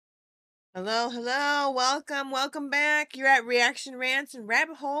Hello, hello, welcome back. You're at Reaction Rants and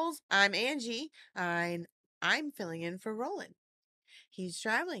Rabbit Holes. I'm Angie. I'm filling in for Roland. He's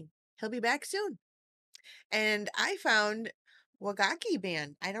traveling. He'll be back soon. And I found Wagakki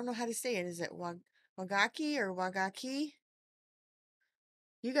band. I don't know how to say it. Is it Wagakki or Wagakki?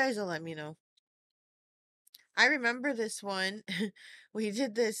 You guys will let me know. I remember this one. We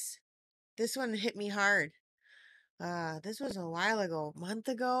did this. This one hit me hard. This was a while ago, month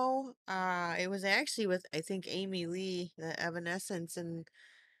ago. It was actually with, I think, Amy Lee, the Evanescence, and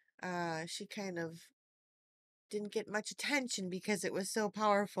she kind of didn't get much attention because it was so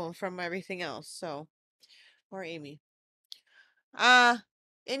powerful from everything else. So, or Amy.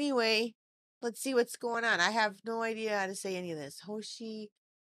 Anyway, let's see what's going on. I have no idea how to say any of this.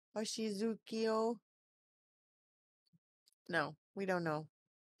 Hoshizukiyo. No, we don't know.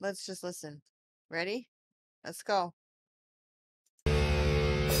 Let's just listen. Ready? Let's go. 「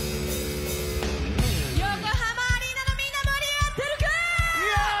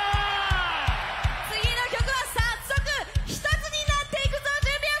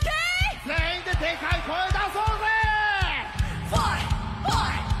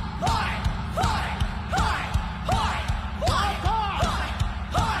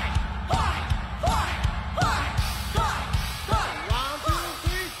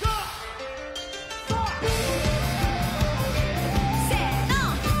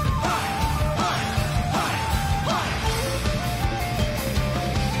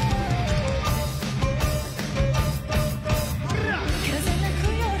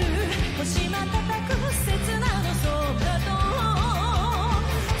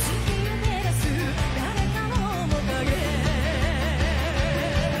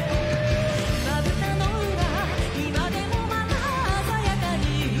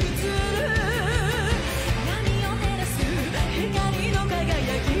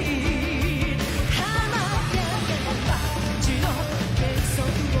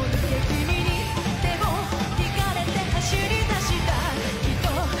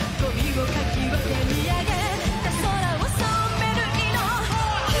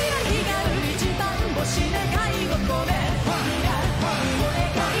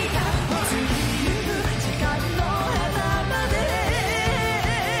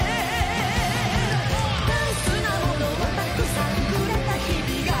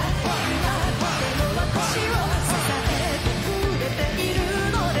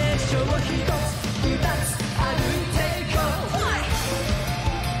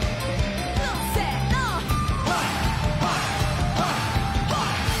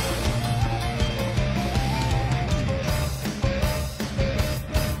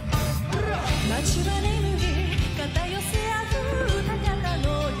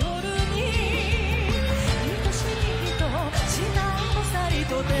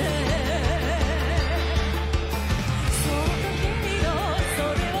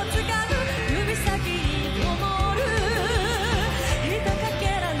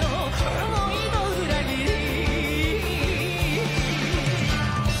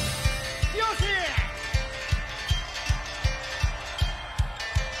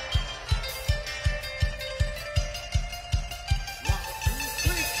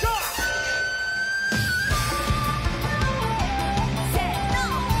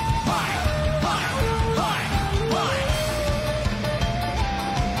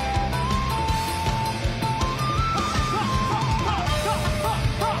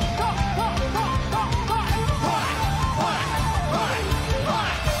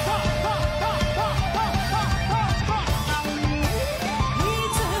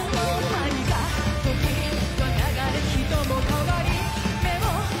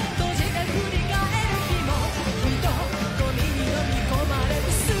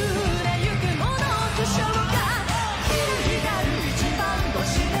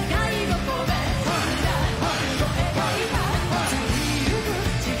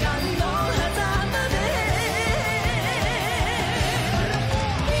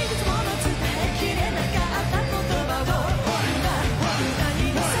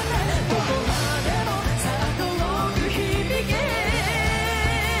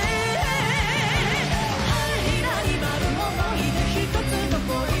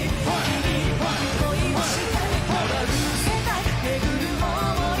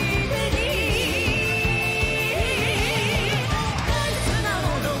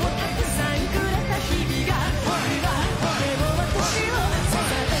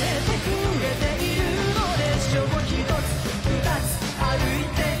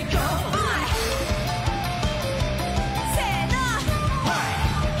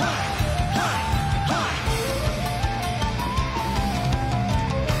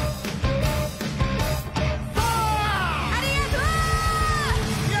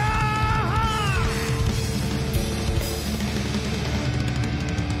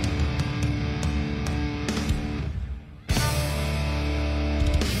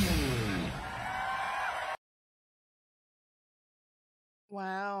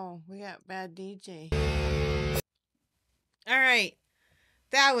Wow, we got bad DJ. All right.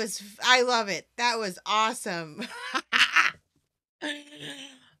 I love it. That was awesome.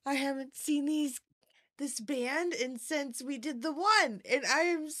 I haven't seen this band and since we did the one, and I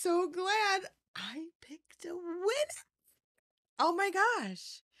am so glad I picked a winner. Oh my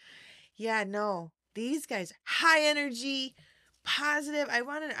gosh. Yeah, no. These guys, high energy, positive.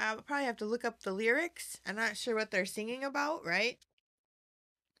 I'll probably have to look up the lyrics. I'm not sure what they're singing about, right?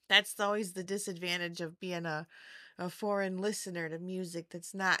 That's always the disadvantage of being a foreign listener to music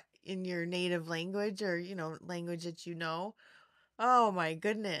that's not in your native language or, language that you know. Oh my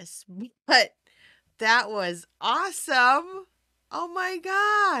goodness. But that was awesome. Oh my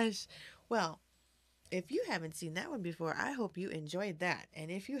gosh. Well, if you haven't seen that one before, I hope you enjoyed that.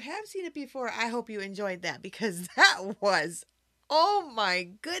 And if you have seen it before, I hope you enjoyed that because that was, oh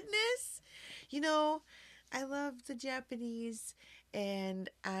my goodness. You know, I love the Japanese and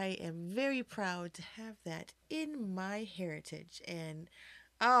I am very proud to have that in my heritage. And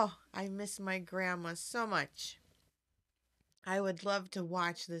oh, I miss my grandma so much. I would love to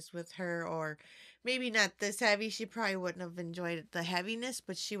watch this with her, or maybe not this heavy. She probably wouldn't have enjoyed the heaviness,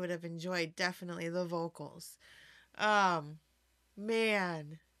 but she would have enjoyed definitely the vocals. Um,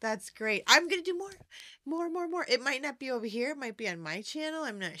 Man, that's great. I'm gonna do more. It might not be over here. It might be on my channel.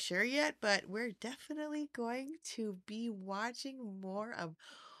 I'm not sure yet, but we're definitely going to be watching more of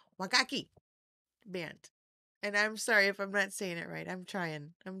Wagakki band. And I'm sorry if I'm not saying it right. I'm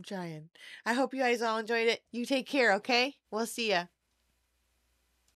trying. I hope you guys all enjoyed it. You take care, okay? We'll see ya.